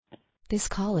This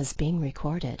call is being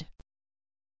recorded.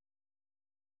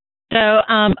 So,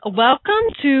 welcome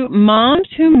to Moms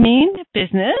Who Mean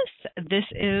Business. This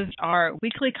is our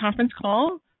weekly conference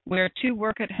call where two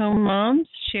work-at-home moms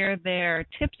share their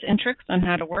tips and tricks on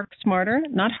how to work smarter,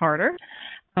 not harder.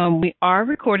 We are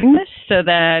recording this so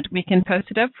that we can post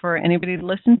it up for anybody to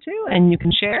listen to, and you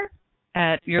can share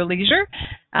at your leisure,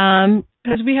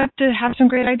 because we have to have some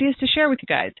great ideas to share with you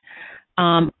guys.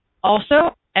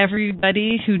 Also,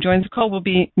 everybody who joins the call will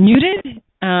be muted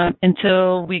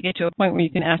until we get to a point where you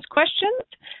can ask questions.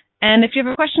 And if you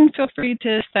have a question, feel free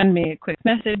to send me a quick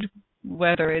message,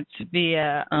 whether it's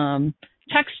via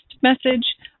text message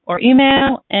or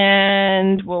email,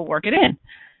 and we'll work it in.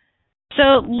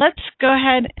 So let's go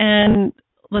ahead and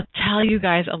let's tell you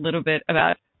guys a little bit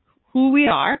about who we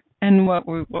are and what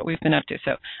we've been up to.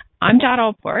 So I'm Dot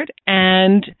Allport,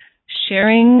 and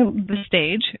sharing the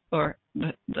stage, or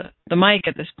the mic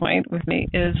at this point with me,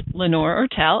 is Lenore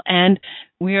Ortel, and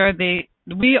we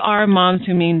are Moms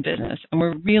Who Mean Business, and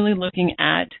we're really looking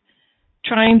at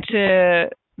trying to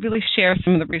really share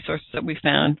some of the resources that we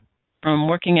found from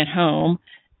working at home.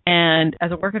 And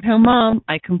as a work-at-home mom,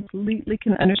 I completely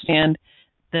can understand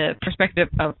the perspective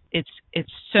of it's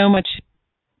so much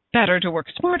better to work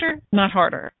smarter, not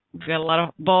harder. We've got a lot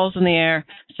of balls in the air,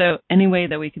 so any way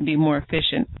that we can be more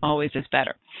efficient always is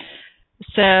better.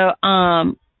 So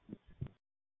I'm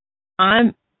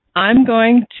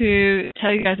going to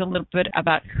tell you guys a little bit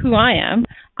about who I am.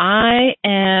 I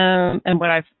am, and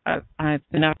what I've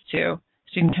been up to,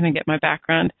 so you can kind of get my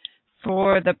background.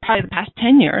 For probably the past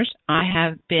 10 years, I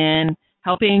have been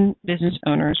helping business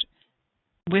owners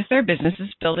with their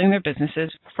businesses, building their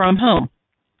businesses from home.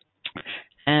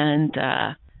 And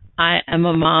I am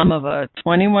a mom of a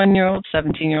 21-year-old,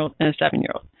 17-year-old, and a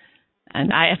 7-year-old.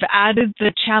 And I have added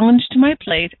the challenge to my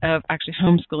plate of actually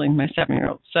homeschooling my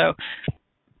 7-year-old. So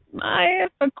I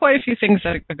have quite a few things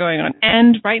that are going on.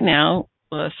 And right now,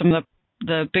 some of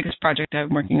the biggest project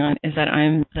I'm working on is that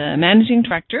I'm the managing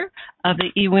director of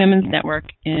the eWomen's Network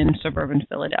in suburban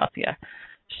Philadelphia.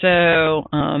 So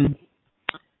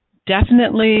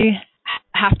definitely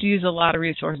have to use a lot of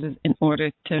resources in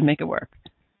order to make it work.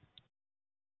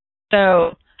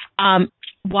 So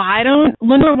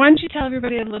Lenore, why don't you tell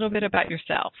everybody a little bit about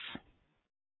yourself?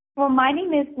 Well, my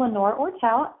name is Lenore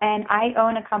Ortel, and I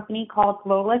own a company called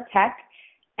Lola Tech,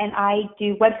 and I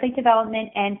do website development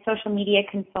and social media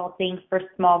consulting for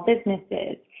small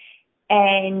businesses.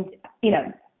 And,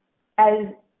 as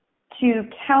to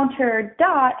counter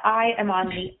Dot, I am on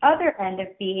the other end of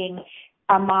being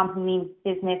a mom who means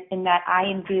business, in that I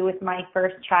am due with my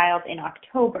first child in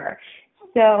October.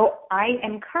 So I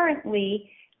currently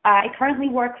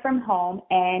work from home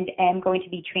and am going to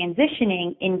be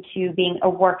transitioning into being a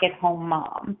work-at-home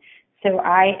mom. So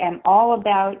I am all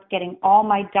about getting all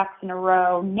my ducks in a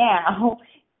row now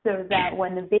so that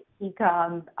when the baby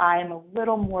comes, I'm a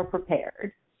little more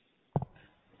prepared.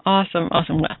 Awesome. Well,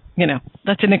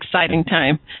 that's an exciting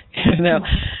time.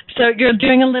 So you're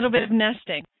doing a little bit of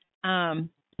nesting.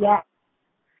 Yeah.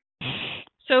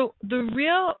 So the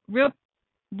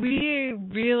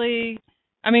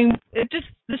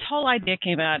this whole idea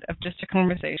came out of just a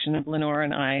conversation of Lenore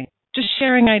and I just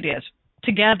sharing ideas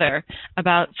together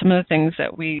about some of the things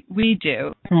that we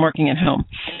do from working at home.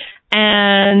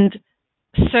 And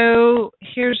so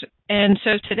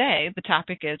today the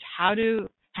topic is how to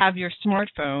have your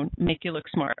smartphone make you look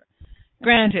smarter.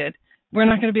 Granted, we're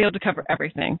not going to be able to cover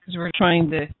everything because we're trying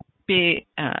to be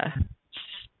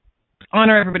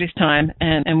honor everybody's time,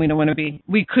 and we don't want to be.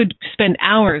 We could spend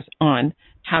hours on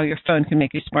how your phone can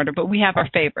make you smarter, but we have our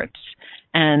favorites,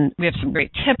 and we have some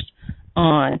great tips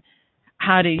on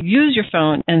how to use your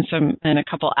phone and a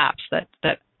couple apps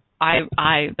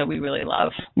that we really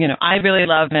love. I really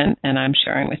love, and I'm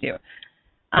sharing with you.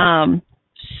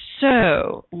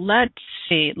 So let's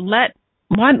see.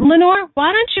 Lenore,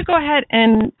 why don't you go ahead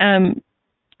and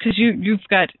because you've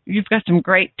got some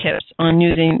great tips on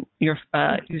using your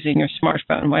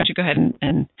smartphone. Why don't you go ahead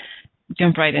and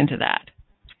jump right into that?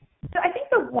 So I think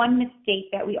the one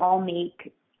mistake that we all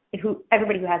make,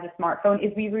 everybody who has a smartphone,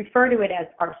 is we refer to it as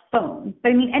our phone.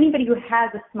 But anybody who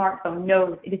has a smartphone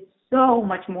knows it is so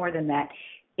much more than that.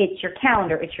 It's your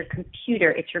calendar, it's your computer,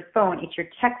 it's your phone, it's your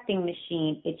texting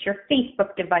machine, it's your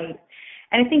Facebook device.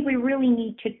 And I think we really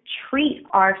need to treat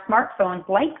our smartphones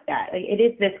like that. It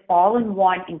is this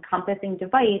all-in-one encompassing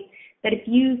device that, if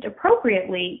used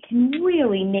appropriately, can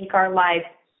really make our lives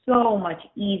so much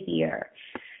easier.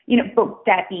 But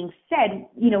that being said,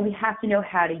 we have to know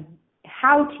how to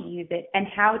use it and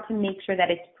how to make sure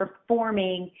that it's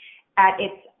performing at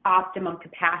its optimum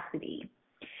capacity.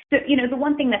 So, the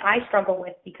one thing that I struggle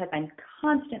with because I'm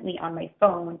constantly on my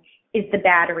phone is the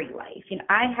battery life.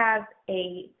 I have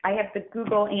the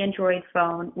Google Android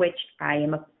phone, which I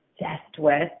am obsessed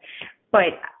with.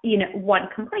 But, one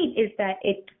complaint is that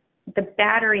the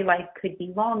battery life could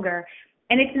be longer.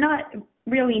 And it's not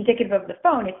really indicative of the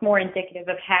phone. It's more indicative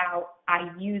of how I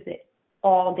use it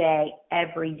all day,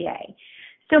 every day.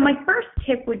 So my first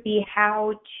tip would be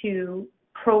how to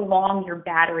prolong your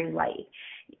battery life.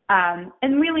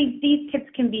 And really, these tips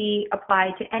can be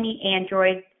applied to any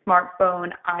Android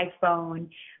smartphone, iPhone,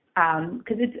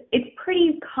 because it's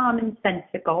pretty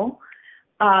commonsensical.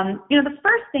 The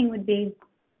first thing would be,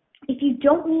 if you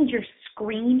don't need your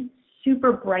screen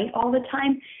super bright all the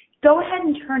time, go ahead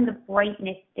and turn the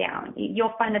brightness down.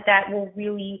 You'll find that will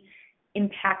really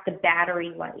impact the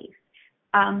battery life.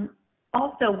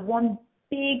 Also, one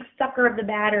big sucker of the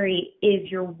battery is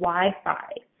your Wi-Fi.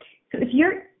 So if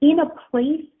you're in a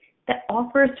place that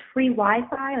offers free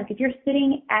Wi-Fi, like if you're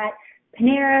sitting at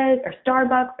Panera's or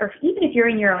Starbucks, or even if you're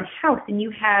in your own house and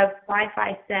you have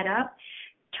Wi-Fi set up,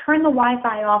 turn the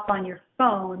Wi-Fi off on your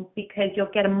phone because you'll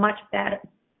get a much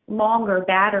longer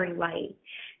battery life.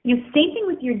 Same thing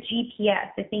with your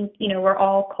GPS. I think, we're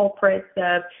all culprits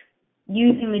of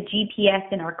using the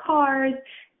GPS in our cars,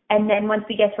 and then once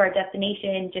we get to our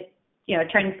destination, just,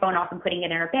 turning the phone off and putting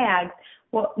it in our bags.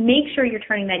 Well, make sure you're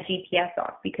turning that GPS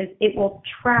off because it will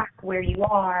track where you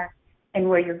are and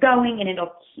where you're going, and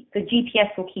the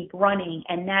GPS will keep running,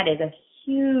 and that is a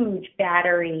huge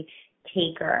battery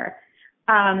taker.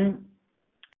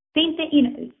 Same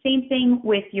thing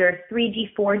with your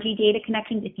 3G, 4G data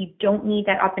connections. If you don't need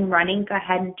that up and running, go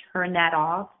ahead and turn that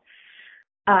off.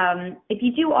 If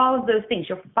you do all of those things,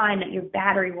 you'll find that your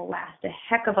battery will last a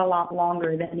heck of a lot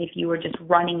longer than if you were just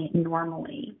running it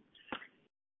normally.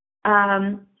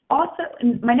 Also,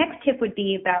 my next tip would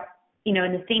be about, in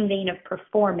the same vein of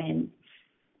performance,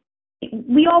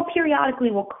 we all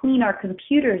periodically will clean our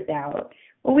computers out.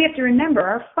 Well, we have to remember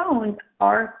our phones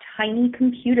are tiny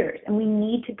computers, and we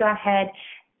need to go ahead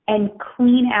and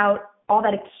clean out all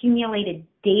that accumulated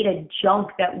data junk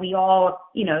that we all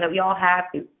have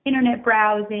through internet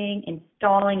browsing,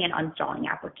 installing and uninstalling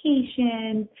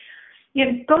applications.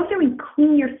 Go through and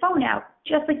clean your phone out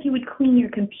just like you would clean your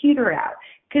computer out,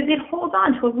 because it holds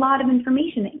on to a lot of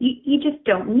information that you just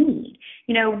don't need.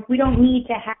 We don't need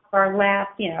to have our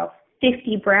last,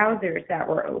 50 browsers that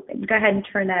were open. Go ahead and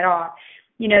turn that off.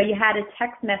 You had a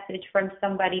text message from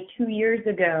somebody 2 years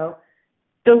ago,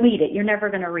 delete it. You're never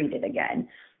going to read it again.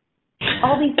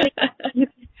 All these things you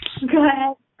go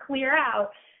ahead, clear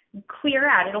out.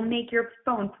 It'll make your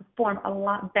phone perform a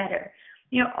lot better.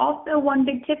 Also one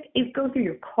big tip is go through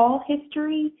your call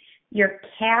history, your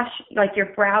cache, like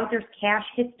your browser's cache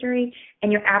history,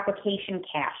 and your application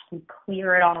cache, and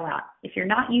clear it all out. If you're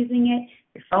not using it,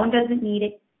 your phone doesn't need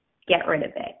it, get rid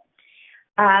of it.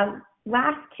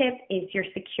 Last tip is your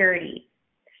security.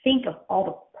 Think of all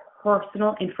the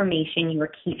personal information you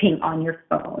are keeping on your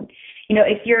phone.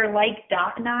 If you're like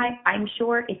Dot and I'm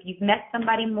sure if you've met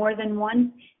somebody more than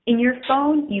once in your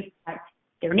phone, you've got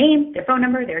their name, their phone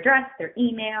number, their address, their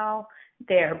email,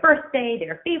 their birthday,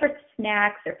 their favorite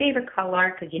snacks, their favorite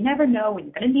color, because you never know when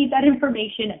you're going to need that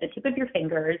information at the tip of your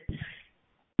fingers.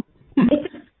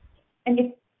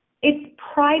 It's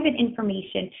private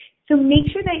information. So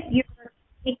make sure that you're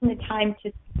taking the time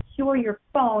to secure your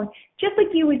phone, just like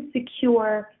you would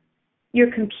secure your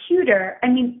computer. I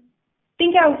mean,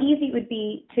 think how easy it would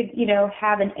be to,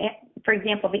 have for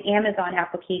example, the Amazon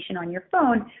application on your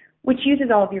phone, which uses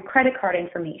all of your credit card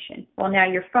information. Well, now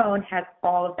your phone has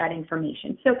all of that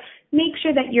information. So make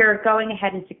sure that you're going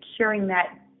ahead and securing that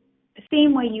the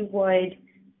same way you would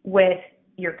with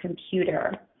your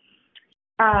computer.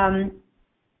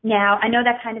 Now, I know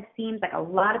that kind of seems like a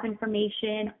lot of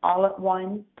information all at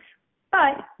once,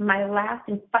 but my last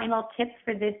and final tip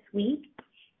for this week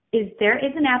is there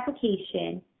is an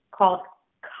application called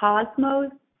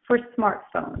Cosmos for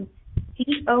smartphones,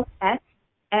 COSMOS,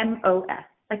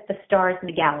 like the stars in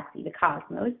the galaxy, the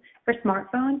cosmos for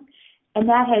smartphones, and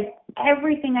that has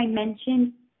everything I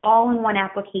mentioned all in one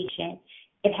application.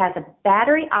 It has a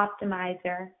battery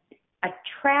optimizer, a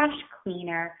trash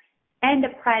cleaner, and a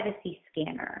privacy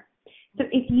scanner. So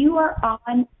if you are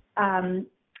on an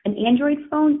Android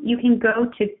phone, you can go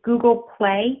to Google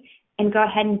Play and go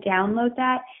ahead and download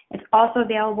that. It's also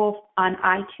available on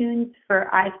iTunes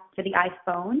for the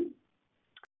iPhone.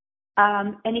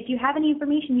 And if you have any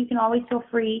information, you can always feel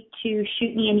free to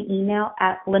shoot me an email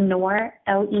at Lenore,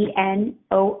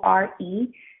 Lenore,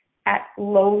 at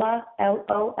Lola,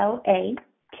 LOLA,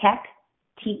 tech,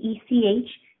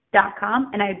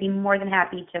 TECH.com, and I'd be more than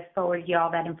happy to forward you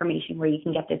all that information where you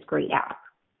can get this great app.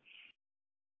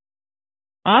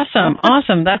 Awesome.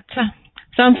 Awesome. That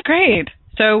sounds great.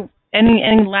 So any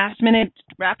last minute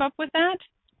wrap up with that?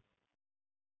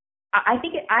 I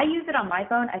think I use it on my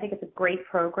phone. I think it's a great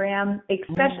program,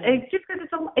 especially Mm. it's just because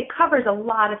it covers a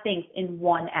lot of things in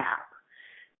one app.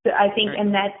 So I think,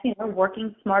 and that's,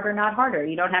 working smarter, not harder.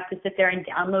 You don't have to sit there and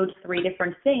download 3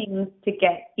 different things to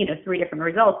get, 3 different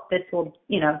results. This will,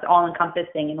 it's all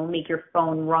encompassing and will make your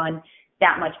phone run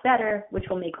that much better, which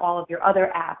will make all of your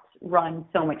other apps run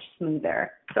so much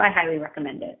smoother. So I highly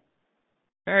recommend it.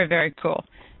 Very, very cool.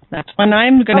 That's one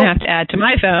I'm going to have to add to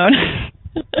my phone.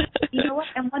 You know what?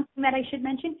 And one thing that I should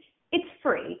mention, it's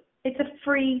free. It's a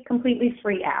completely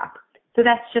free app. So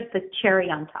that's just the cherry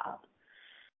on top.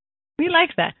 We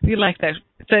like that.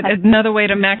 It's another way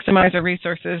to maximize our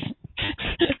resources.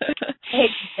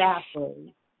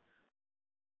 Exactly.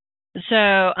 So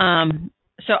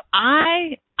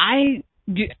I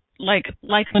do, like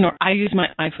Lenore, I use my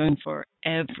iPhone for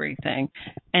everything,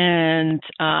 and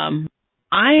I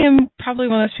am probably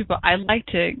one of those people. I like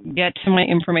to get to my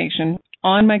information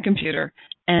on my computer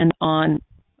and on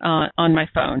my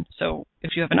phone. So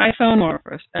if you have an iPhone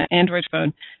or an Android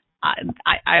phone,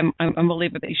 I'm a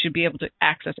believer that you should be able to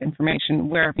access information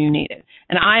wherever you need it.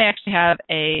 And I actually have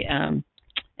an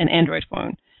Android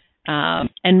phone, and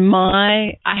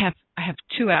I have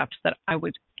 2 apps that I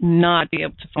would not be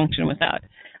able to function without.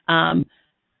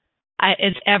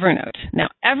 It's Evernote. Now,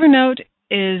 Evernote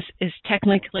is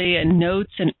technically a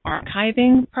notes and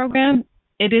archiving program.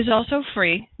 It is also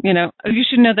free. You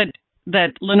should know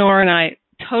that Lenore and I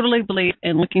totally believe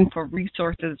in looking for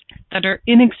resources that are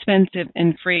inexpensive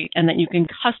and free and that you can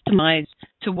customize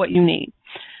to what you need.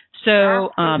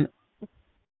 So,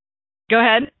 go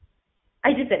ahead.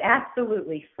 I just said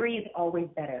absolutely. Free is always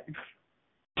better.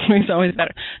 Free is always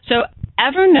better. So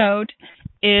Evernote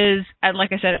is,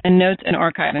 like I said, a notes and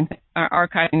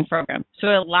archiving program. So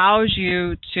it allows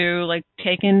you to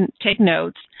take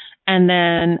notes, and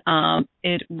then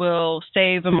it will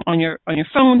save them on your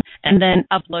phone and then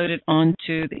upload it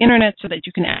onto the internet so that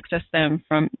you can access them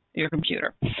from your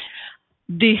computer.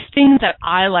 The thing that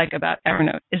I like about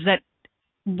Evernote is that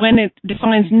when it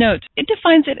defines notes, it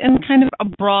defines it in kind of a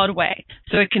broad way.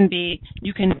 So it can be,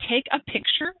 you can take a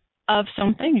picture of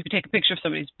something, you can take a picture of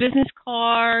somebody's business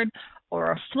card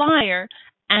or a flyer,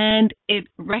 and it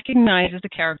recognizes the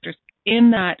characters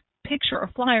in that picture or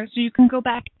flyer, so you can go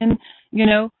back and,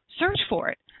 search for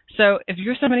it. So if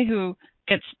you're somebody who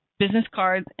gets business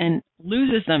cards and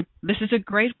loses them, this is a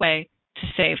great way to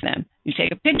save them. You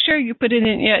take a picture, you put it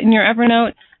in your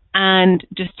Evernote, and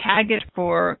just tag it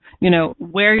for,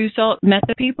 where you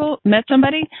met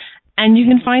somebody, and you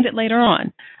can find it later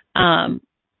on.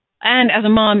 And as a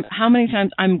mom, how many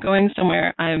times I'm going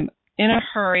somewhere, I'm in a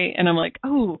hurry, and I'm like,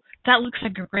 oh, that looks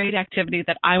like a great activity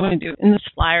that I want to do in this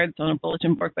flyer that's on a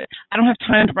bulletin board, but I don't have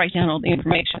time to write down all the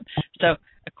information. So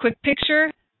a quick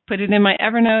picture, put it in my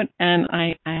Evernote, and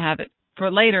I have it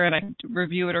for later, and I can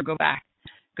review it or go back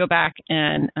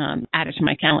and add it to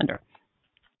my calendar.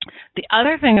 The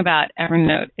other thing about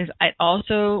Evernote is it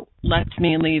also lets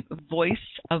me leave a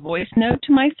voice note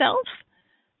to myself.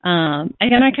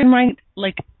 Again, I can write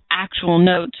actual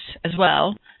notes as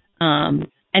well, and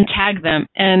tag them.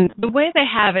 And the way they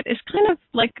have it is kind of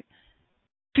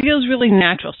feels really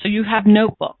natural. So you have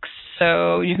notebooks.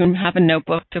 So you can have a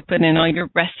notebook to put in all your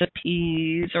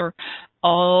recipes or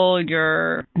all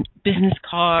your business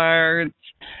cards,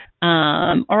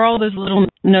 or all those little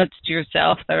notes to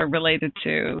yourself that are related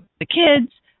to the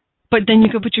kids. But then you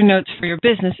could put your notes for your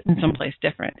business in someplace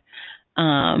different.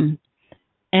 And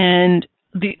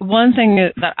the one thing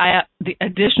the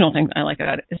additional thing I like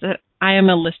about it is that I am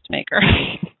a list maker.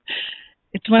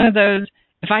 It's one of those,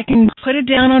 if I can put it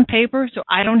down on paper so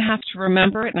I don't have to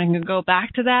remember it and I can go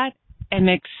back to that, it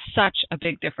makes such a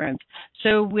big difference.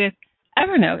 So with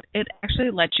Evernote, it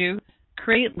actually lets you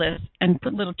create lists and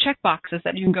put little check boxes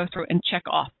that you can go through and check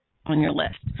off on your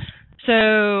list.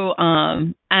 So,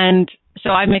 so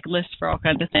I make lists for all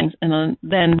kinds of things, and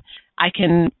then I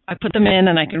put them in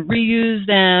and I can reuse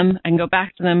them. I can go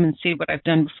back to them and see what I've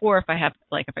done before. If I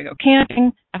go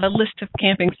camping, I have a list of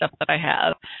camping stuff that I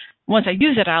have. Once I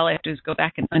use it, all I have to do is go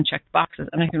back and uncheck boxes,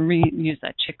 and I can reuse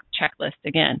that checklist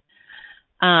again.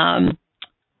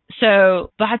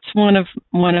 So that's one of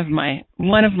my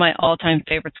all-time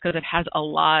favorites because it has a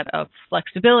lot of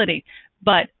flexibility.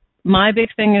 But my big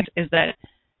thing is that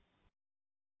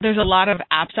there's a lot of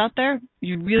apps out there.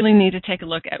 You really need to take a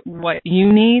look at what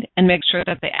you need and make sure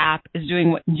that the app is doing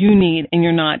what you need, and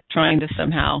you're not trying to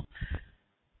somehow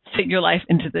fit your life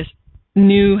into this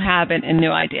new habit and new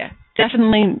idea.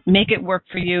 Definitely make it work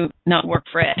for you, not work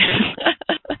for it.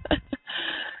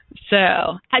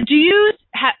 So,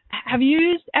 have you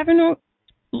used Evernote,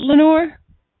 Lenore?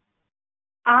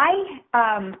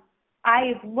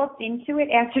 I've looked into it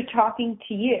after talking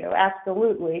to you,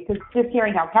 absolutely, because just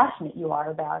hearing how passionate you are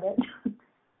about it.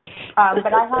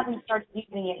 But I haven't started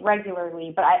using it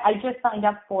regularly, but I just signed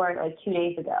up for it like 2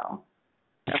 days ago.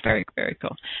 Oh, very, very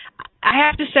cool. I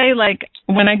have to say, like,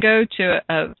 when I go to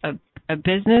a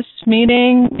business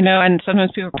meeting, and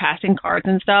sometimes people are passing cards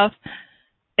and stuff,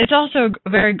 it's also a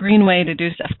very green way to do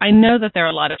stuff. I know that there are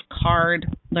a lot of card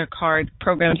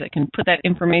programs that can put that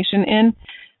information in,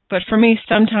 but for me,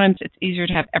 sometimes it's easier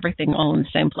to have everything all in the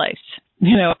same place.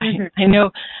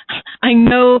 I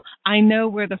know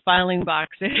where the filing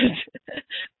box is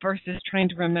versus trying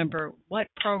to remember what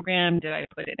program did I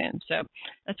put it in. So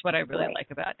that's what I really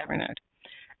like about Evernote.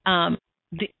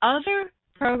 The other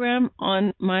program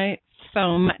on my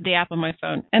phone, the app on my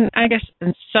phone, and I guess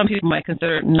some people might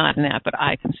consider it not an app, but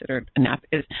I consider it an app,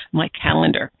 is my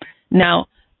calendar. Now,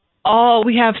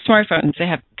 we have smartphones. They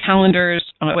have calendars,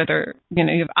 whether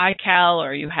you have iCal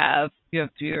or you have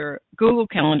your Google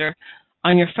Calendar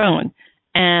on your phone,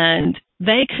 and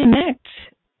they connect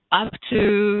up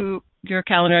to your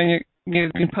calendar, and you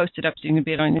can post it up so you can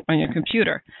be it on your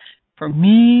computer. For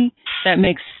me, that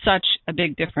makes such a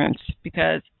big difference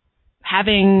because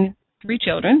having 3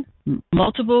 children,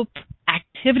 multiple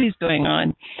activities going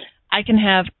on, I can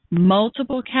have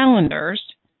multiple calendars,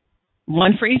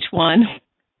 one for each one,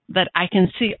 that I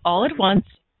can see all at once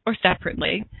or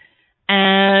separately.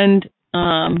 And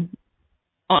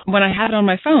when I have it on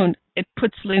my phone, it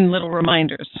puts in little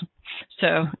reminders.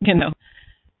 So,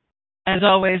 as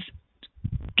always,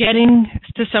 getting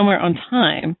to somewhere on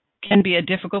time can be a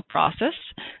difficult process.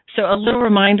 So a little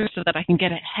reminder so that I can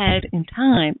get ahead in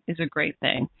time is a great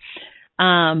thing.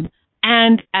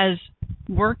 And as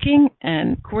working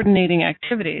and coordinating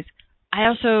activities, I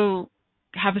also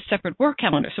have a separate work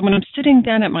calendar. So when I'm sitting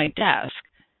down at my desk,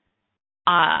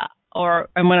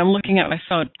 and when I'm looking at my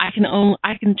phone, I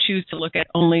can choose to look at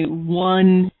only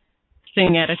one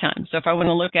thing at a time. So if I want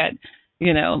to look at,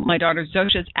 my daughter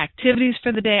Zosha's activities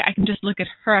for the day, I can just look at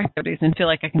her activities and feel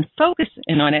like I can focus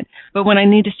in on it. But when I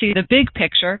need to see the big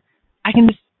picture, I can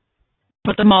just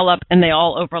put them all up and they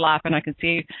all overlap, and I can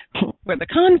see where the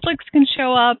conflicts can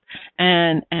show up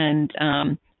and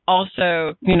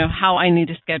also, how I need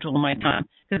to schedule my time.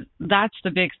 Because that's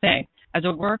the big thing. As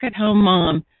a work-at-home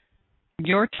mom,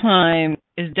 your time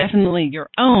is definitely your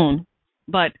own,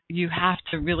 but you have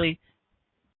to really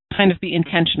kind of be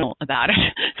intentional about it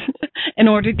in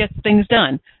order to get things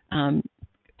done,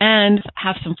 and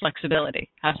have some flexibility.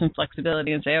 Have some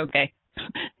flexibility and say, okay,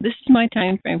 this is my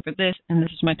time frame for this, and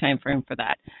this is my time frame for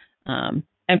that.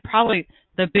 And probably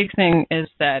the big thing is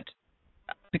that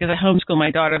because I homeschool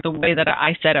my daughter, the way that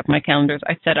I set up my calendars,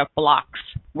 I set up blocks,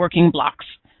 working blocks,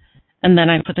 and then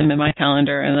I put them in my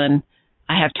calendar, and then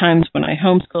I have times when I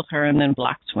homeschool her and then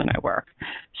blocks when I work.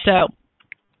 So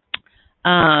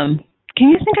can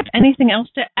you think of anything else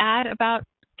to add about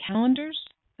calendars,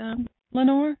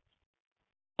 Lenore?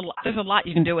 There's a lot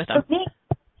you can do with them.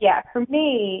 For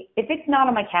me, if it's not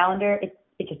on my calendar, it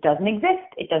just doesn't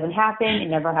exist. It doesn't happen. It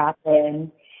never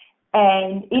happens.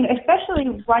 And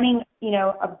especially running,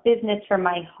 a business from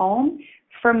my home,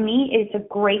 for me, it's a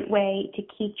great way to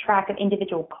keep track of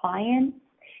individual clients.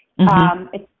 Mm-hmm.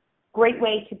 It's a great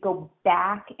way to go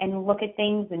back and look at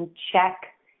things and check,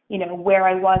 where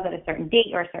I was at a certain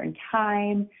date or a certain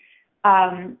time.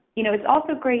 It's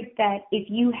also great that if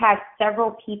you have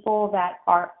several people that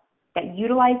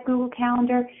utilize Google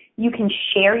Calendar, you can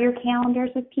share your calendars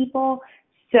with people.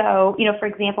 So, for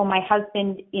example, my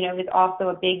husband, is also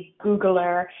a big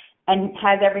Googler and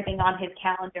has everything on his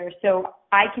calendar. So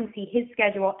I can see his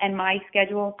schedule and my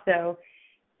schedule. So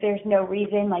there's no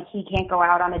reason like he can't go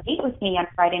out on a date with me on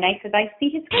Friday night because I see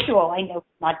his schedule. I know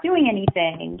he's not doing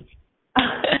anything.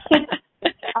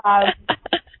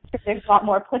 There's a lot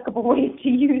more applicable ways to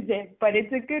use it, but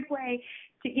it's a good way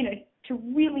to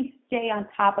really stay on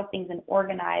top of things and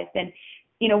organized. And,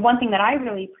 one thing that I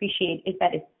really appreciate is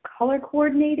that it's color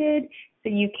coordinated. So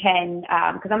you can,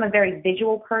 because I'm a very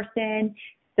visual person,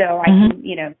 so I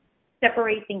can,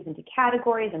 separate things into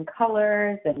categories and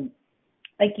colors. And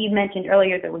like you mentioned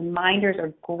earlier, the reminders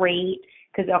are great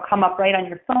because they'll come up right on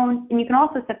your phone. And you can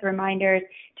also set the reminders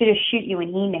to just shoot you an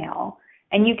email.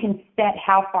 And you can set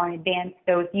how far in advance.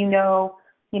 So if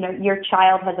your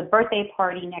child has a birthday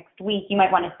party next week, you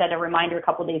might want to set a reminder a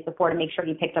couple of days before to make sure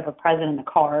you picked up a present and a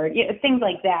card. Things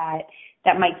like that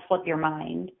might slip your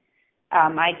mind.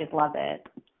 I just love it.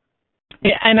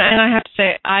 Yeah, and I have to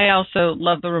say, I also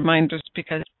love the reminders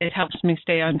because it helps me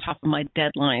stay on top of my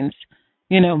deadlines.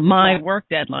 my work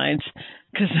deadlines,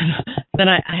 because then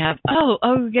I have,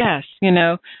 oh yes,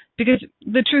 because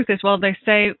the truth is, well, they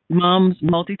say moms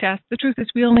multitask. The truth is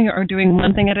we only are doing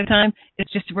one thing at a time.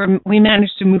 It's just we manage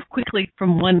to move quickly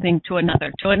from one thing to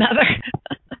another.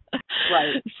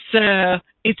 Right. So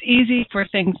it's easy for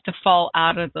things to fall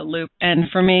out of the loop. And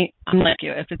for me, I'm like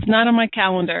you. If it's not on my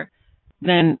calendar,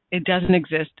 then it doesn't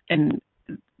exist and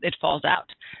it falls out.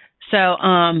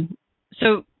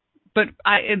 But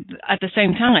at the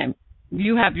same time,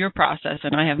 you have your process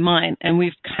and I have mine, and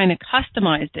we've kind of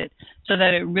customized it so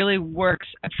that it really works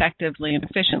effectively and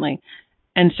efficiently.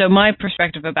 And so my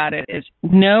perspective about it is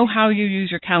know how you use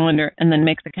your calendar and then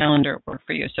make the calendar work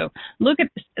for you. So I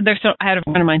had a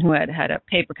friend of mine who had a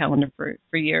paper calendar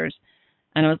for years,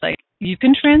 and I was like, you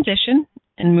can transition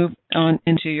and move on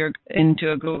into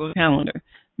a Google Calendar,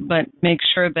 but make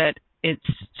sure that it's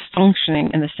functioning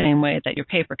in the same way that your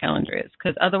paper calendar is,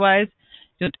 because otherwise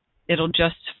it'll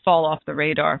just fall off the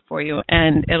radar for you,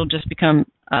 and it'll just become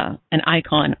an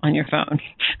icon on your phone.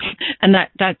 And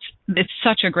it's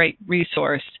such a great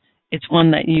resource. It's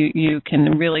one that you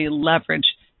can really leverage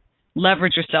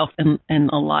yourself in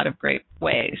a lot of great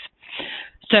ways.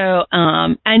 So,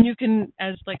 and you can,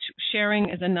 as like sharing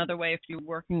is another way, if you're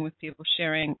working with people,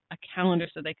 sharing a calendar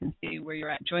so they can see where you're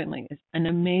at jointly is an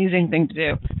amazing thing to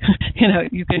do.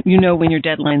 You know when your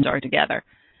deadlines are together.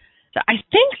 So I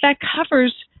think that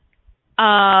covers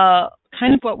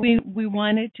kind of what we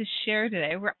wanted to share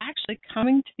today. We're actually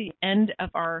coming to the end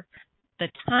of the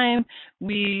time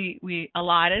we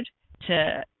allotted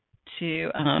to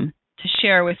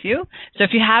share with you. So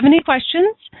if you have any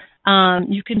questions,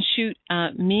 you can shoot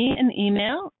me an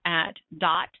email at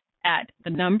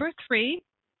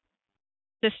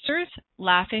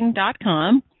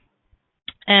dot@3sisterslaughing.com,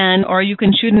 or you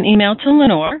can shoot an email to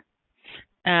Lenore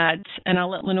and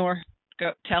I'll let Lenore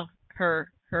go tell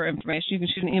her information. You can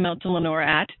shoot an email to Lenore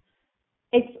at.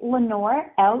 It's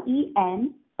Lenore, LENORE,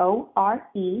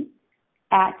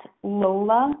 at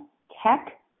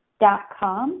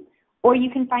lolatech.com, or you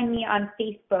can find me on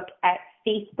Facebook at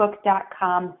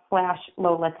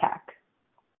facebook.com/lolatech.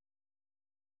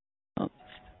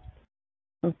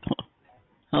 Hold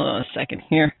on a second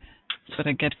here. That's what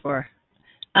I get for.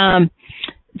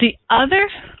 The other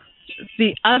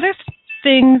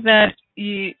thing that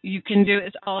you can do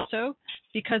is also,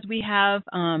 because we do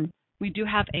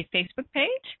have a Facebook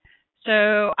page.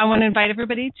 So I want to invite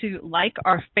everybody to like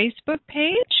our Facebook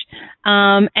page,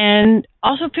 and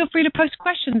also feel free to post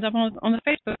questions on the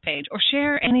Facebook page, or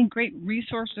share any great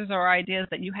resources or ideas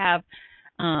that you have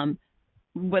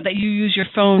that you use your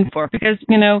phone for. Because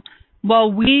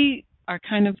while we are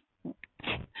kind of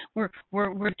we're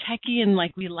techie and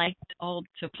we like all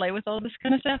to play with all this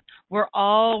kind of stuff, we're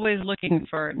always looking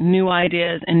for new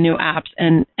ideas and new apps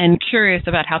and curious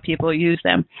about how people use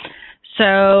them.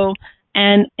 So,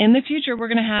 and in the future we're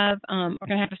going to have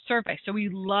a survey. So we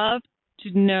love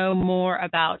to know more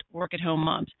about work-at-home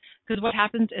moms, because what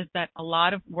happens is that a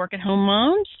lot of work-at-home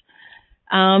moms,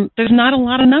 there's not a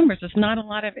lot of numbers, there's not a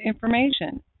lot of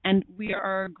information, and we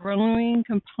are a growing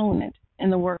component in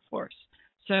the workforce.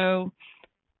 So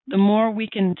the more we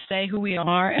can say who we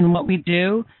are and what we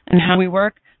do and how we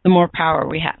work, the more power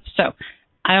we have. So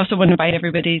I also want to invite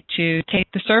everybody to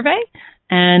take the survey,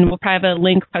 and we'll probably have a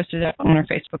link posted up on our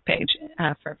Facebook page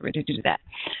for everybody to do that.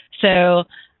 So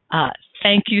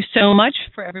thank you so much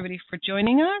for everybody for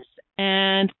joining us,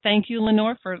 and thank you,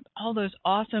 Lenore, for all those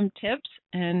awesome tips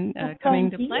and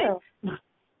coming to play.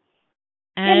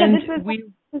 And this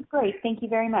was great. Thank you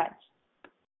very much.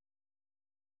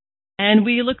 And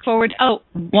we look forward.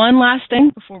 One last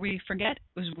thing before we forget,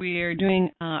 we're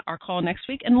doing our call next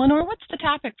week. And Lenore, what's the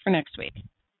topic for next week?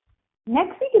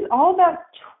 Next week is all about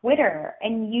Twitter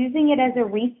and using it as a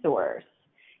resource.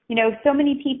 So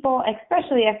many people,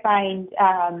 especially I find,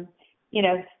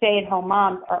 stay-at-home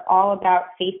moms are all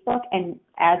about Facebook, and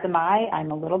as am I.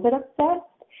 I'm a little bit obsessed.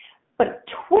 But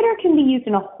Twitter can be used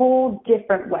in a whole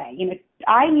different way.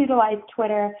 I utilize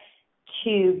Twitter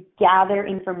to gather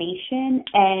information,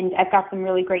 and I've got some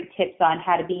really great tips on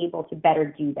how to be able to better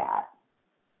do that.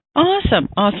 Awesome.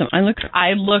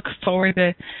 I look forward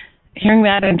to hearing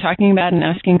that and talking about and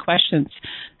asking questions.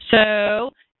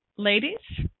 So, ladies,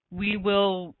 we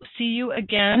will see you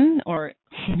again, or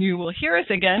you will hear us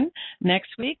again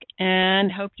next week, and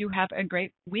hope you have a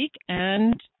great week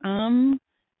and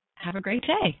have a great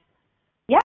day.